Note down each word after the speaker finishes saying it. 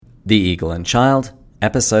The Eagle and Child,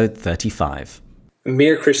 Episode 35.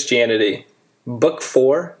 Mere Christianity, Book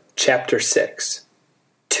 4, Chapter 6.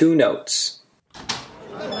 2 Notes.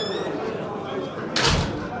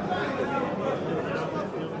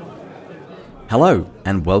 Hello,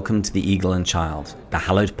 and welcome to The Eagle and Child, the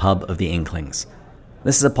hallowed pub of the Inklings.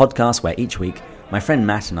 This is a podcast where each week, my friend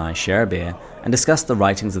Matt and I share a beer and discuss the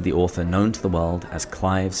writings of the author known to the world as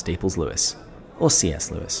Clive Staples Lewis, or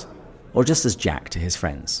C.S. Lewis, or just as Jack to his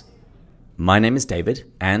friends. My name is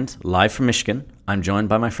David, and live from Michigan, I'm joined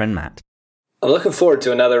by my friend Matt. I'm looking forward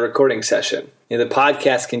to another recording session. The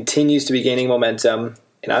podcast continues to be gaining momentum,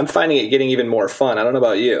 and I'm finding it getting even more fun. I don't know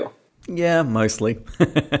about you. Yeah, mostly.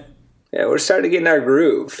 Yeah, we're starting to get in our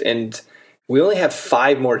groove, and we only have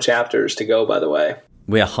 5 more chapters to go, by the way.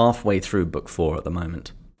 We are halfway through Book 4 at the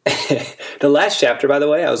moment. The last chapter, by the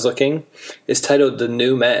way, I was looking, is titled The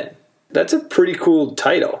New Men. That's a pretty cool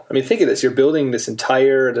title. I mean, think of this. You're building this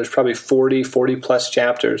entire, there's probably 40 plus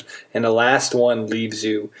chapters, and the last one leaves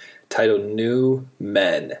you titled New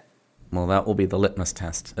Men. Well, that will be the litmus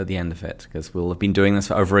test at the end of it, because we'll have been doing this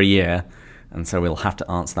for over a year, and so we'll have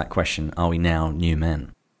to answer that question, are we now new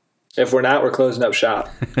men? If we're not, we're closing up shop.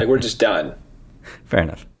 We're just done. Fair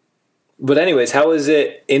enough. But anyways, how was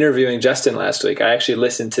it interviewing Justin last week? I actually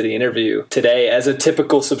listened to the interview today as a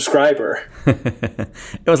typical subscriber. It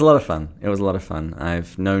was a lot of fun.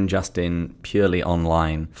 I've known Justin purely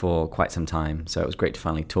online for quite some time, so it was great to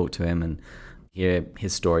finally talk to him and hear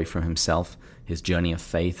his story from himself, his journey of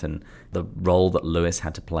faith, and the role that Lewis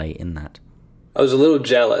had to play in that. I was a little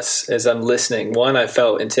jealous as I'm listening. One, I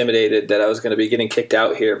felt intimidated that I was going to be getting kicked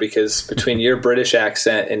out here because between your British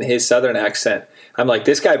accent and his Southern accent, I'm like,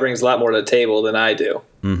 this guy brings a lot more to the table than I do.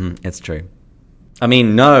 Mm-hmm, it's true. I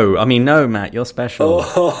mean, no, Matt, you're special.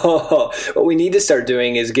 What we need to start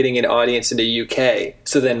doing is getting an audience in the UK.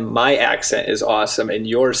 So then my accent is awesome and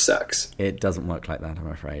yours sucks. It doesn't work like that, I'm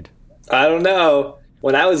afraid. I don't know.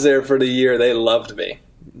 When I was there for the year, they loved me.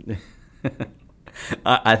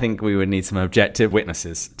 I think we would need some objective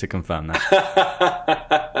witnesses to confirm that.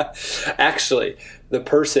 Actually, the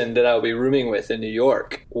person that I will be rooming with in New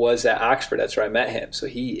York was at Oxford. That's where I met him. So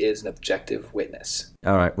he is an objective witness.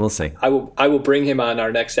 All right, we'll see. I will bring him on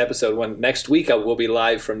our next episode. When next week I will be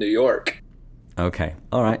live from New York. Okay,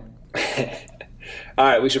 all right. All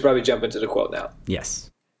right, we should probably jump into the quote now.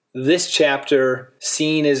 Yes. This chapter,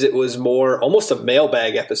 seen as it was more almost a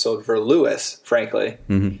mailbag episode for Lewis, frankly.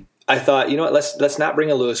 Mm-hmm. I thought, you know what, let's not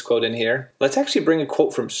bring a Lewis quote in here. Let's actually bring a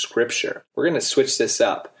quote from Scripture. We're going to switch this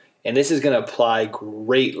up, and this is going to apply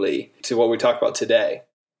greatly to what we talk about today.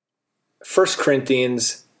 1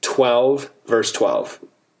 Corinthians 12, verse 12.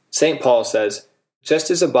 St. Paul says, just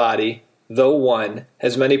as a body, though one,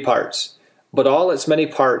 has many parts, but all its many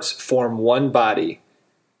parts form one body,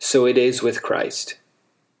 so it is with Christ.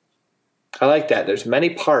 I like that. There's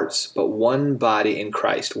many parts, but one body in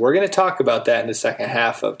Christ. We're going to talk about that in the second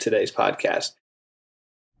half of today's podcast.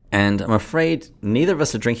 And I'm afraid neither of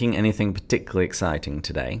us are drinking anything particularly exciting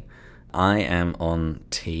today. I am on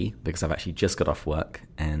tea because I've actually just got off work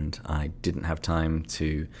and I didn't have time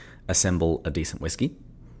to assemble a decent whiskey.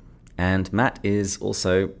 And Matt is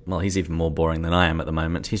also, well, he's even more boring than I am at the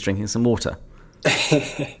moment. He's drinking some water.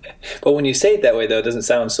 But when you say it that way, though, it doesn't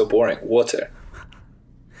sound so boring. Water.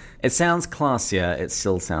 It sounds classier. It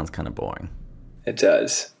still sounds kind of boring. It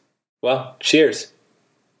does. Well, cheers.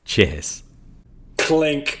 Cheers.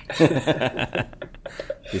 Clink.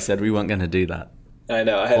 We said we weren't going to do that. I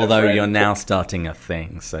know. Although you're now starting a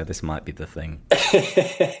thing, so this might be the thing.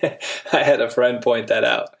 I had a friend point that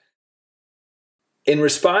out. In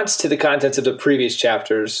response to the contents of the previous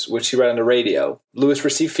chapters, which he read on the radio, Lewis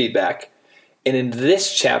received feedback. And in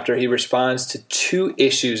this chapter, he responds to 2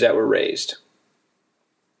 issues that were raised.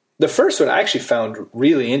 The first one I actually found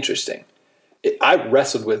really interesting. I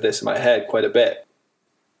wrestled with this in my head quite a bit.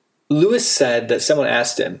 Lewis said that someone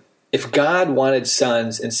asked him, if God wanted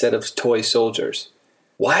sons instead of toy soldiers,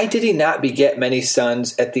 why did he not beget many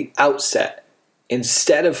sons at the outset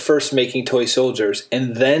instead of first making toy soldiers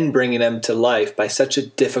and then bringing them to life by such a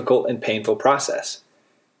difficult and painful process?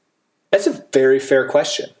 That's a very fair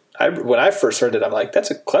question. When I first heard it, I'm like,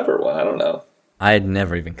 that's a clever one. I don't know. I had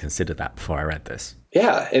never even considered that before I read this.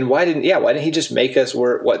 Yeah, and why didn't he just make us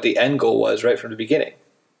what the end goal was right from the beginning?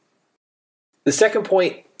 The second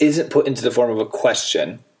point isn't put into the form of a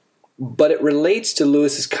question, but it relates to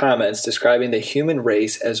Lewis's comments describing the human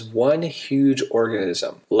race as one huge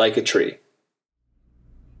organism, like a tree.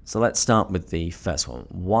 So let's start with the first one.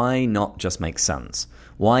 Why not just make sons?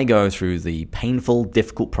 Why go through the painful,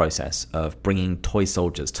 difficult process of bringing toy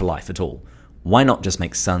soldiers to life at all? Why not just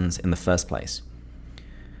make sons in the first place?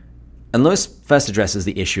 And Lewis first addresses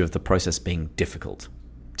the issue of the process being difficult,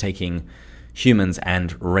 taking humans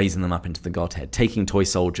and raising them up into the Godhead, taking toy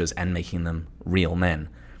soldiers and making them real men.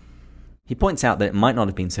 He points out that it might not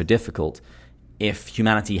have been so difficult if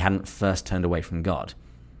humanity hadn't first turned away from God,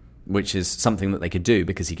 which is something that they could do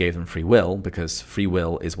because he gave them free will, because free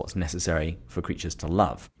will is what's necessary for creatures to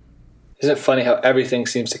love. Isn't it funny how everything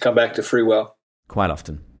seems to come back to free will? Quite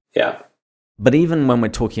often. Yeah. But even when we're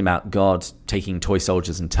talking about God taking toy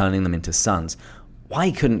soldiers and turning them into sons,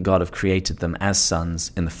 why couldn't God have created them as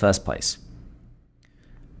sons in the first place?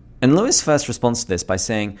 And Lewis first responds to this by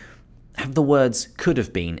saying, have the words could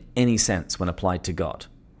have been any sense when applied to God?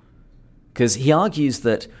 Because he argues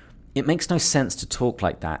that it makes no sense to talk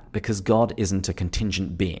like that because God isn't a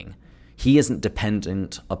contingent being. He isn't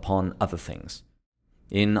dependent upon other things.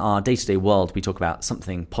 In our day-to-day world, we talk about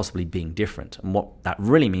something possibly being different. And what that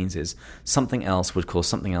really means is something else would cause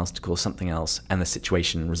something else to cause something else, and the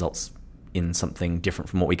situation results in something different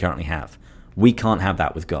from what we currently have. We can't have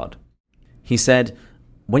that with God. He said,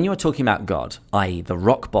 when you are talking about God, i.e. the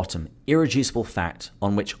rock-bottom, irreducible fact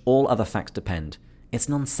on which all other facts depend, it's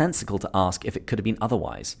nonsensical to ask if it could have been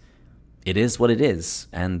otherwise. It is what it is,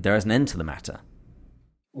 and there is an end to the matter.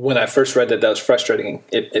 When I first read that was frustrating.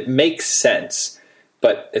 It makes sense,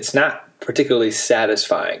 but it's not particularly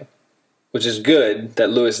satisfying, which is good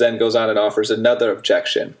that Lewis then goes on and offers another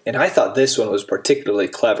objection. And I thought this one was particularly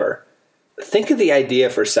clever. Think of the idea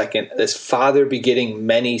for a second, this father begetting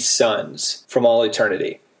many sons from all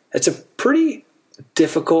eternity. It's a pretty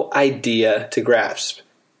difficult idea to grasp.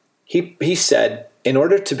 He said, in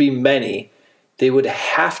order to be many, they would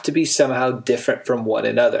have to be somehow different from one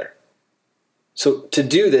another. So to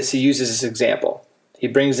do this, he uses this example. He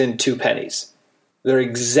brings in 2 pennies. They're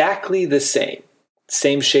exactly the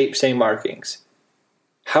same shape, same markings.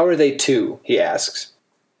 How are they 2, he asks.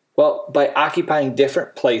 Well, by occupying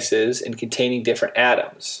different places and containing different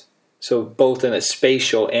atoms, so both in a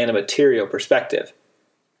spatial and a material perspective.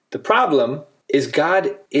 The problem is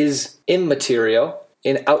God is immaterial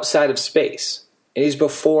and outside of space, and he's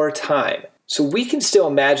before time. So we can still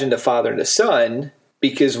imagine the Father and the Son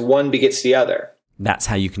because one begets the other. That's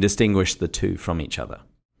how you can distinguish the two from each other.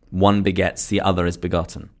 One begets, the other is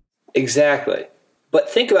begotten. Exactly. But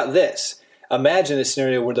think about this. Imagine a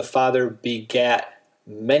scenario where the Father begat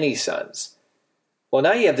many sons. Well,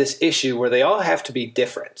 now you have this issue where they all have to be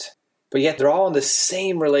different, but yet they're all in the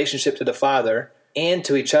same relationship to the Father and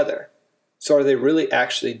to each other. So are they really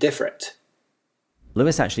actually different?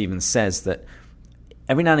 Lewis actually even says that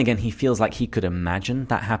every now and again he feels like he could imagine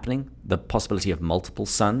that happening, the possibility of multiple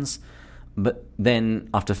sons. But then,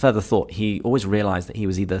 after further thought, he always realized that he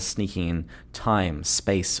was either sneaking in time,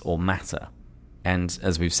 space, or matter. And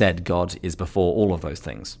as we've said, God is before all of those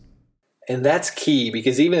things. And that's key,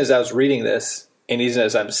 because even as I was reading this, and even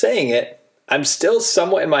as I'm saying it, I'm still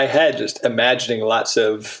somewhat in my head just imagining lots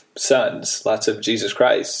of sons, lots of Jesus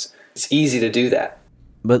Christ. It's easy to do that.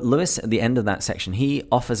 But Lewis, at the end of that section, he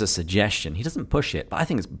offers a suggestion. He doesn't push it, but I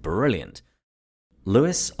think it's brilliant.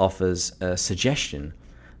 Lewis offers a suggestion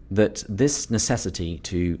that this necessity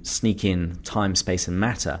to sneak in time, space, and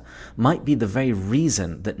matter might be the very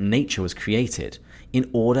reason that nature was created, in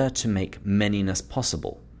order to make manyness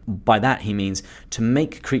possible. By that he means to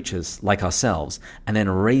make creatures like ourselves and then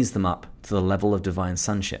raise them up to the level of divine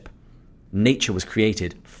sonship. Nature was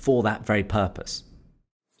created for that very purpose.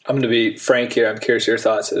 I'm going to be frank here. I'm curious your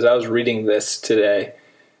thoughts. As I was reading this today,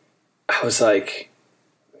 I was like,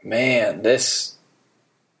 man,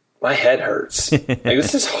 my head hurts. Like,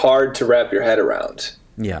 this is hard to wrap your head around.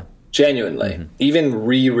 Yeah. Genuinely. Mm-hmm. Even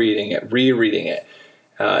rereading it.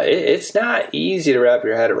 It's not easy to wrap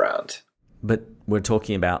your head around. But we're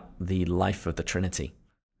talking about the life of the Trinity,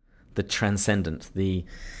 the transcendent, the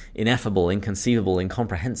ineffable, inconceivable,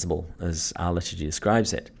 incomprehensible, as our liturgy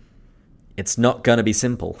describes it. It's not going to be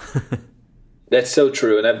simple. That's so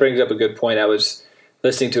true, and that brings up a good point. I was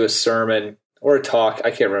listening to a sermon or a talk,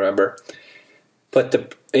 I can't remember, but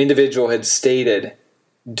the individual had stated,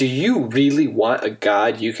 do you really want a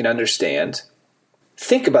God you can understand?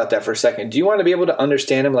 Think about that for a second. Do you want to be able to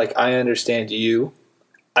understand him like I understand you?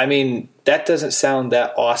 I mean, that doesn't sound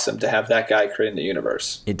that awesome to have that guy creating the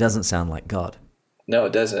universe. It doesn't sound like God. No,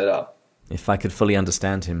 it doesn't at all. If I could fully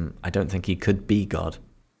understand him, I don't think he could be God.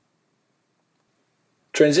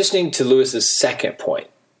 Transitioning to Lewis's second point,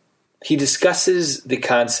 he discusses the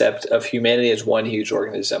concept of humanity as one huge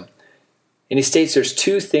organism. And he states there's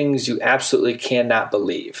 2 things you absolutely cannot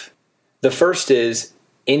believe. The first is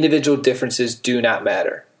individual differences do not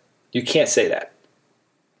matter. You can't say that.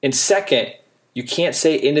 And second, you can't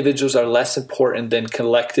say individuals are less important than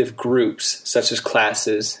collective groups such as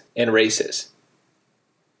classes and races.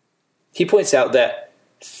 He points out that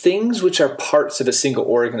things which are parts of a single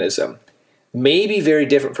organism may be very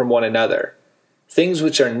different from one another. Things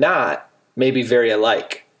which are not may be very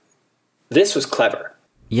alike. This was clever.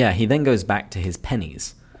 Yeah, he then goes back to his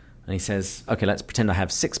pennies, and he says, okay, let's pretend I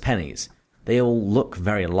have 6 pennies. They all look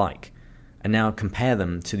very alike, and now compare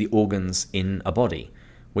them to the organs in a body,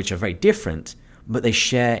 which are very different, but they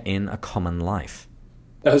share in a common life.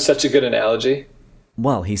 That was such a good analogy.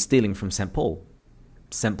 Well, he's stealing from St. Paul.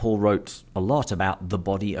 St. Paul wrote a lot about the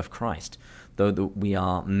body of Christ. Though we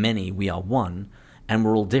are many, we are one, and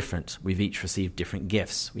we're all different. We've each received different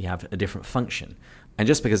gifts. We have a different function. And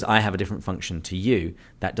just because I have a different function to you,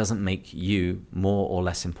 that doesn't make you more or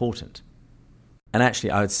less important. And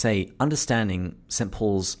actually, I would say understanding St.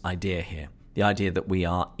 Paul's idea here, the idea that we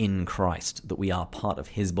are in Christ, that we are part of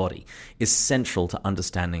his body, is central to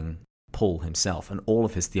understanding Paul himself and all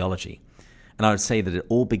of his theology. And I would say that it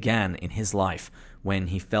all began in his life when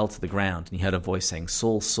he fell to the ground and he heard a voice saying,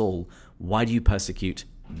 Saul, Saul, why do you persecute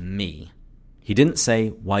me? He didn't say,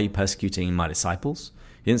 why are you persecuting my disciples?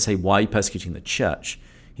 He didn't say, why are you persecuting the church?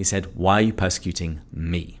 He said, why are you persecuting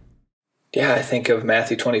me? Yeah, I think of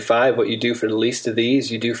Matthew 25, what you do for the least of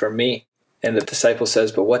these, you do for me. And the disciple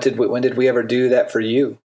says, but when did we ever do that for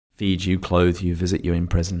you? Feed you, clothe you, visit you in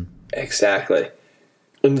prison. Exactly.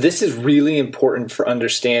 And this is really important for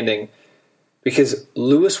understanding because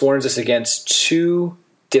Lewis warns us against 2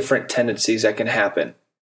 different tendencies that can happen.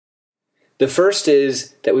 The first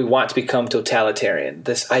is that we want to become totalitarian,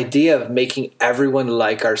 this idea of making everyone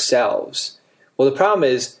like ourselves. Well, the problem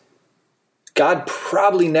is God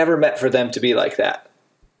probably never meant for them to be like that.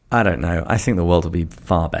 I don't know. I think the world would be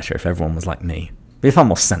far better if everyone was like me. It'd be a far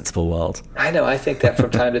more sensible world. I know. I think that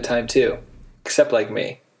from time to time too, except like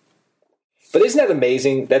me. But isn't that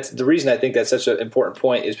amazing? That's the reason I think that's such an important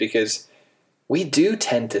point is because we do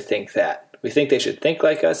tend to think that. We think they should think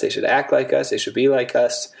like us, they should act like us, they should be like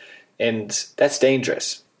us, and that's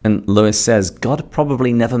dangerous. And Lewis says God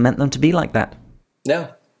probably never meant them to be like that.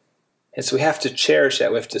 No. And so we have to cherish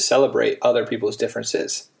that. We have to celebrate other people's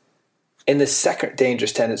differences. And the second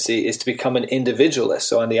dangerous tendency is to become an individualist.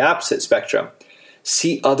 So on the opposite spectrum,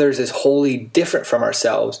 see others as wholly different from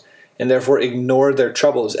ourselves and therefore ignore their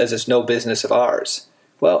troubles as it's no business of ours.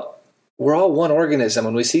 Well, we're all one organism.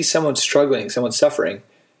 When we see someone struggling, someone suffering,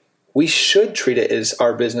 we should treat it as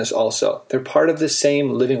our business also. They're part of the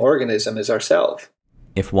same living organism as ourselves.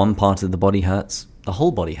 If one part of the body hurts, the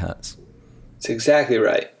whole body hurts. That's exactly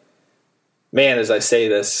right. Man, as I say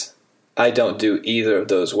this, I don't do either of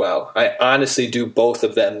those well. I honestly do both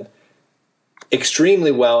of them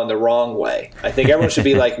extremely well in the wrong way. I think everyone should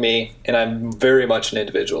be like me, and I'm very much an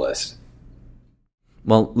individualist.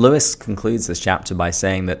 Well, Lewis concludes this chapter by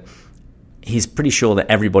saying that he's pretty sure that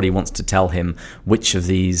everybody wants to tell him which of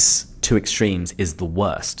these 2 extremes is the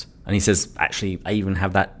worst. And he says, actually, I even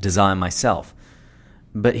have that desire myself.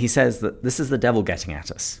 But he says that this is the devil getting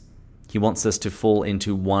at us. He wants us to fall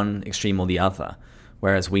into one extreme or the other,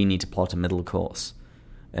 whereas we need to plot a middle course.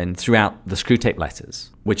 And throughout the Screwtape Letters,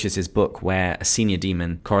 which is his book where a senior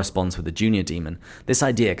demon corresponds with a junior demon, this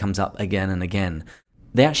idea comes up again and again.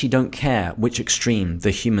 They actually don't care which extreme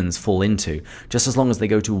the humans fall into, just as long as they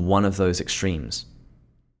go to one of those extremes.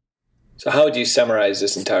 So how would you summarize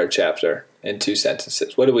this entire chapter in 2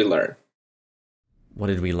 sentences? What did we learn? What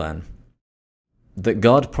did we learn? That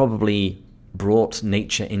God probably brought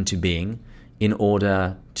nature into being in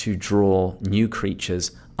order to draw new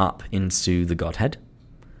creatures up into the Godhead.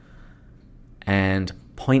 And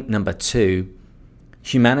point number 2,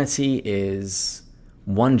 humanity is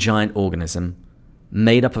one giant organism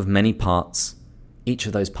made up of many parts. Each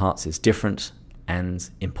of those parts is different and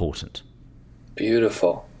important.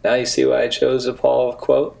 Beautiful. Now you see why I chose a Paul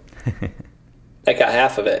quote? I got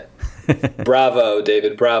half of it. Bravo,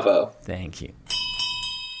 David, bravo. Thank you.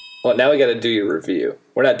 Well, now we got to do your review.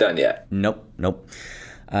 We're not done yet. Nope.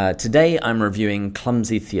 Today I'm reviewing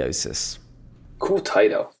Clumsy Theosis. Cool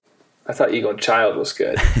title. I thought Eagle and Child was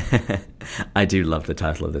good. I do love the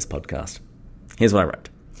title of this podcast. Here's what I wrote.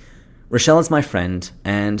 Rochelle is my friend,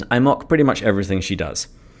 and I mock pretty much everything she does.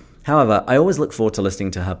 However, I always look forward to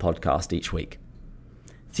listening to her podcast each week.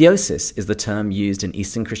 Theosis is the term used in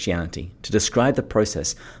Eastern Christianity to describe the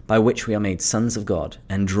process by which we are made sons of God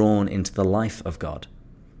and drawn into the life of God.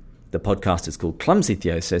 The podcast is called Clumsy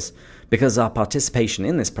Theosis because our participation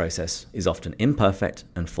in this process is often imperfect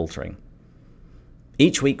and faltering.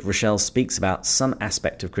 Each week, Rochelle speaks about some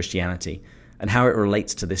aspect of Christianity and how it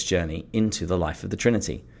relates to this journey into the life of the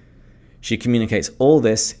Trinity. She communicates all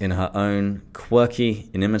this in her own quirky,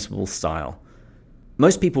 inimitable style.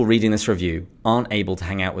 Most people reading this review aren't able to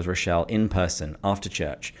hang out with Rochelle in person after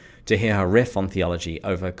church to hear her riff on theology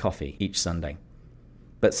over coffee each Sunday.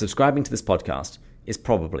 But subscribing to this podcast is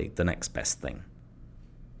probably the next best thing.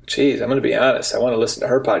 Jeez, I'm going to be honest. I want to listen to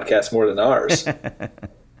her podcast more than ours.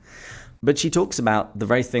 But she talks about the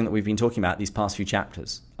very thing that we've been talking about these past few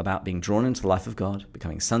chapters, about being drawn into the life of God,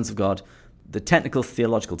 becoming sons of God. The technical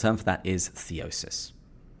theological term for that is theosis.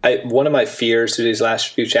 One of my fears through these last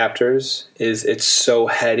few chapters is it's so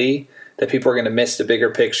heady that people are going to miss the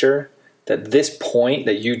bigger picture, that this point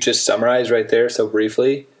that you just summarized right there so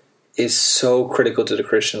briefly is so critical to the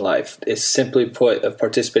Christian life. It's simply put of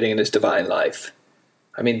participating in this divine life.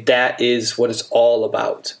 I mean, that is what it's all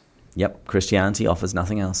about. Yep, Christianity offers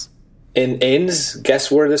nothing else. And ends,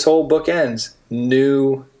 guess where this whole book ends?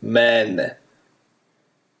 New men.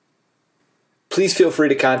 Please feel free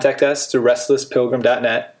to contact us through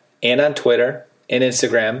restlesspilgrim.net and on Twitter and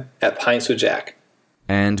Instagram at Pints with Jack.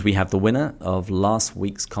 And we have the winner of last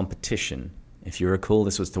week's competition. If you recall,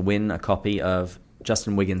 this was to win a copy of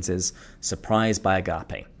Justin Wiggins's Surprised by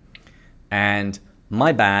Agape. And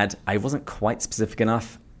my bad, I wasn't quite specific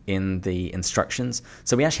enough in the instructions.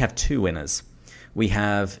 So we actually have two winners. We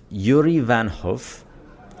have Yuri van Hoof,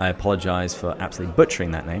 I apologize for absolutely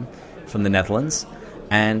butchering that name, from the Netherlands,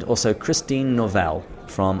 and also Christine Novell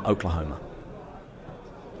from Oklahoma.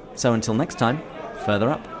 So until next time, further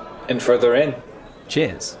up. And further in.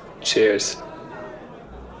 Cheers. Cheers.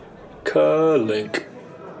 Ka-link.